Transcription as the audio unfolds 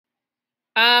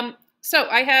So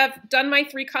I have done my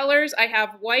 3 colors. I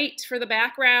have white for the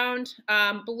background,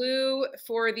 blue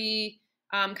for the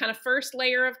kind of first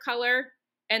layer of color,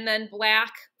 and then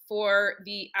black for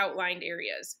the outlined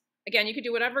areas. Again, you can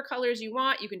do whatever colors you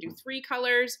want. You can do 3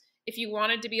 colors. If you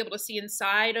wanted to be able to see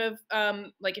inside of,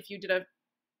 like if you did a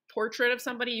portrait of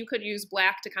somebody, you could use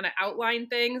black to kind of outline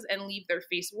things and leave their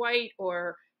face white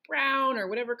or brown or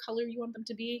whatever color you want them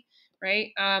to be,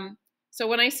 right? So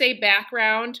when I say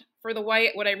background for the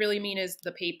white, what I really mean is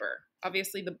the paper.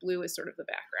 Obviously, the blue is sort of the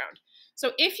background.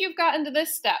 So if you've gotten to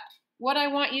this step, what I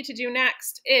want you to do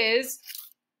next is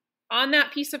on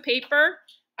that piece of paper,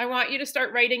 I want you to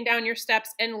start writing down your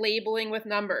steps and labeling with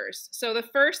numbers. So the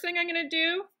first thing I'm going to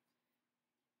do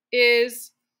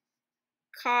is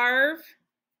carve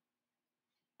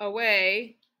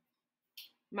away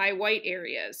my white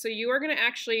areas. So you are going to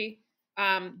actually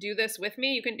do this with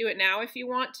me. You can do it now if you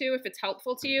want to, if it's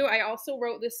helpful to you. I also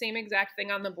wrote the same exact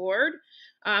thing on the board,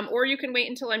 or you can wait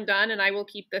until I'm done and I will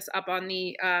keep this up on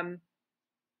the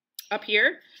up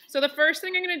here. So the first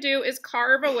thing I'm going to do is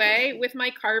carve away with my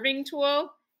carving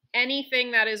tool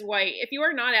anything that is white. If you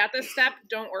are not at this step,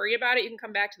 don't worry about it. You can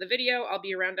come back to the video. I'll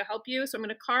be around to help you. So I'm going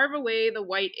to carve away the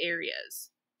white areas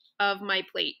of my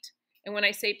plate. And when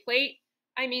I say plate,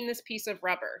 I mean this piece of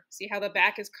rubber. See how the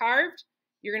back is carved?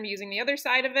 You're going to be using the other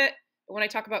side of it. But when I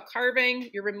talk about carving,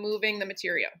 you're removing the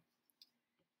material.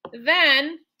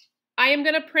 Then I am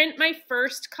going to print my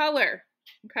first color.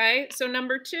 Okay, so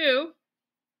number 2,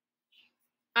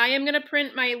 I am going to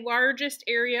print my largest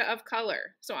area of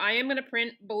color. So I am going to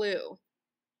print blue.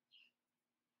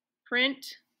 Print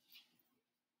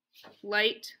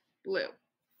light blue.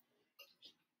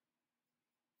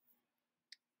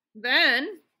 Then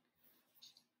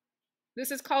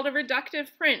this is called a reductive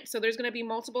print, so there's going to be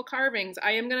multiple carvings.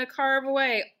 I am going to carve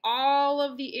away all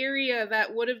of the area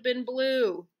that would have been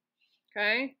blue,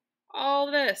 okay?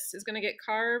 All this is going to get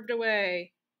carved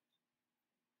away.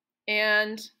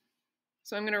 And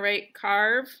so I'm going to write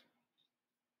carve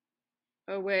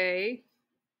away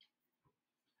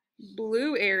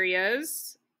blue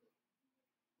areas.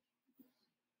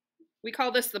 We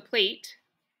call this the plate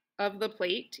of the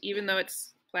plate, even though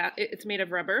it's made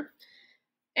of rubber.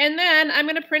 And then I'm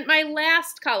going to print my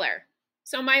last color.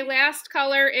 So my last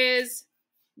color is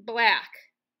black.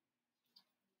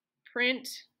 Print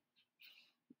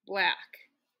black.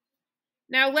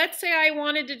 Now let's say I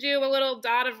wanted to do a little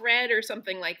dot of red or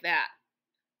something like that.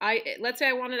 Let's say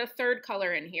I wanted a third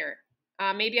color in here.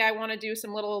 Maybe I want to do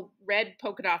some little red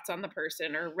polka dots on the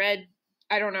person or red,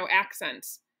 I don't know,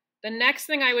 accents. The next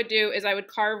thing I would do is I would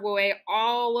carve away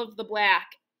all of the black,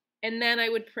 and then I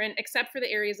would print, except for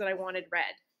the areas that I wanted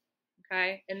red,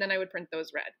 okay? And then I would print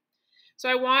those red. So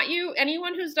I want you,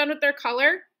 anyone who's done with their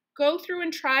color, go through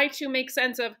and try to make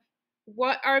sense of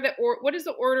what is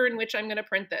the order in which I'm going to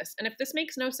print this. And if this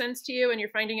makes no sense to you and you're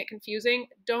finding it confusing,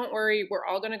 don't worry, we're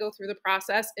all going to go through the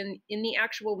process, and in the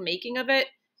actual making of it,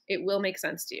 it will make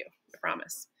sense to you, I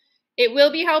promise. It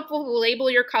will be helpful to label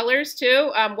your colors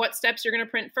too, what steps you're going to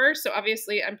print first. So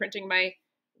obviously I'm printing my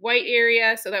white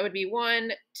area, so that would be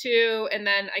 1, 2, and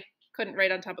then I couldn't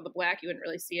write on top of the black, you wouldn't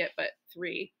really see it, but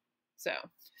 3. So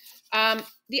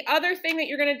the other thing that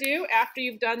you're going to do after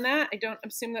you've done that, I don't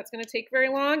assume that's going to take very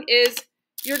long, is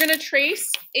you're going to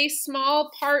trace a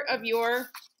small part of your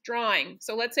drawing.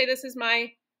 So let's say this is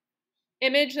my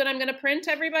image that I'm going to print,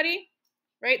 everybody,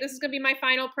 right? This is going to be my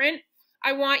final print.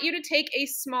 I want you to take a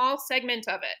small segment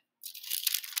of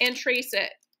it and trace it.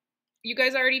 You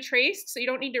guys already traced, so you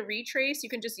don't need to retrace. You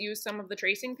can just use some of the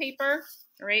tracing paper,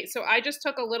 all right? So I just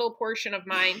took a little portion of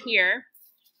mine here,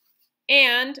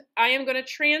 and I am going to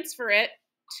transfer it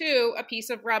to a piece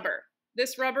of rubber.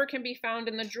 This rubber can be found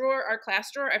in the drawer, our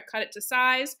class drawer. I've cut it to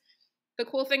size. The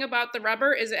cool thing about the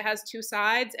rubber is it has 2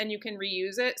 sides, and you can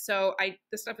reuse it. So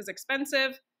this stuff is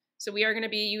expensive, so we are going to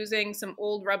be using some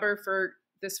old rubber for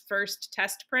this first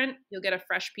test print. You'll get a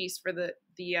fresh piece for the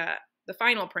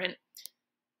final print.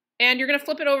 And you're going to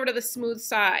flip it over to the smooth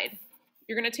side.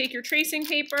 You're going to take your tracing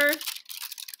paper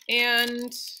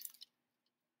and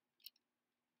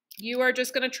you are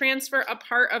just going to transfer a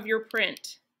part of your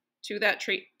print to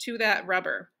that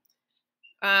rubber.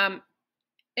 And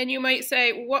you might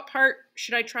say, what part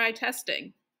should I try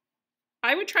testing?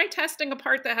 I would try testing a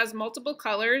part that has multiple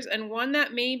colors and one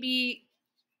that may be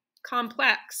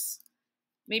complex.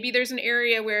 Maybe there's an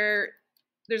area where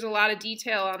there's a lot of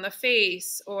detail on the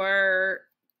face, or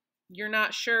you're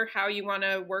not sure how you want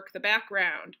to work the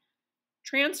background.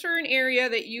 Transfer an area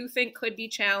that you think could be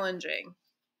challenging.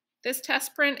 This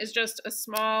test print is just a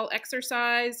small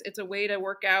exercise. It's a way to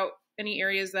work out any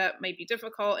areas that might be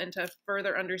difficult and to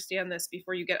further understand this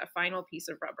before you get a final piece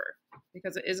of rubber.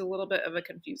 because it is a little bit of a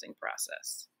confusing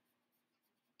process.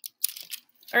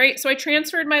 All right, so I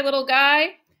transferred my little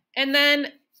guy, and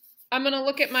then I'm gonna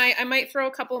look at I might throw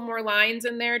a couple more lines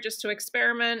in there just to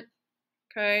experiment,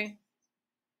 okay?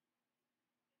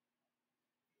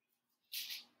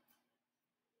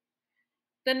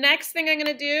 The next thing I'm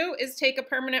gonna do is take a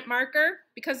permanent marker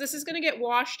because this is gonna get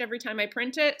washed every time I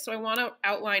print it, so I wanna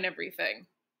outline everything.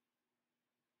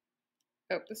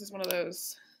 Oh, this is one of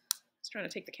those. I was trying to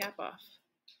take the cap off.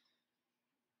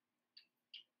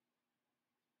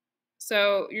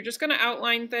 So you're just gonna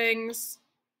outline things.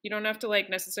 You don't have to like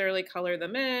necessarily color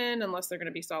them in unless they're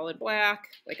gonna be solid black.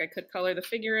 Like I could color the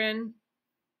figure in.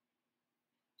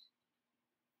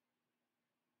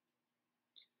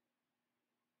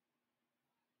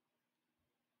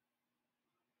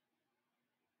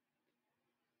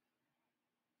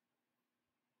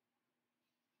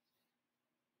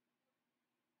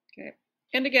 Okay.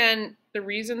 And again, the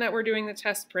reason that we're doing the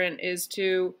test print is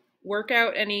to work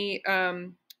out any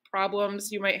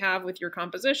problems you might have with your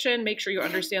composition, make sure you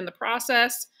understand the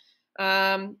process.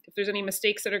 If there's any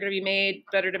mistakes that are going to be made,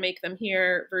 better to make them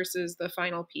here versus the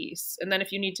final piece. And then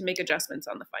if you need to make adjustments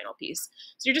on the final piece.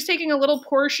 So you're just taking a little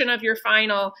portion of your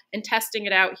final and testing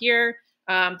it out here.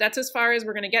 That's as far as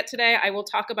we're going to get today. I will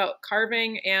talk about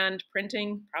carving and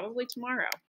printing probably tomorrow.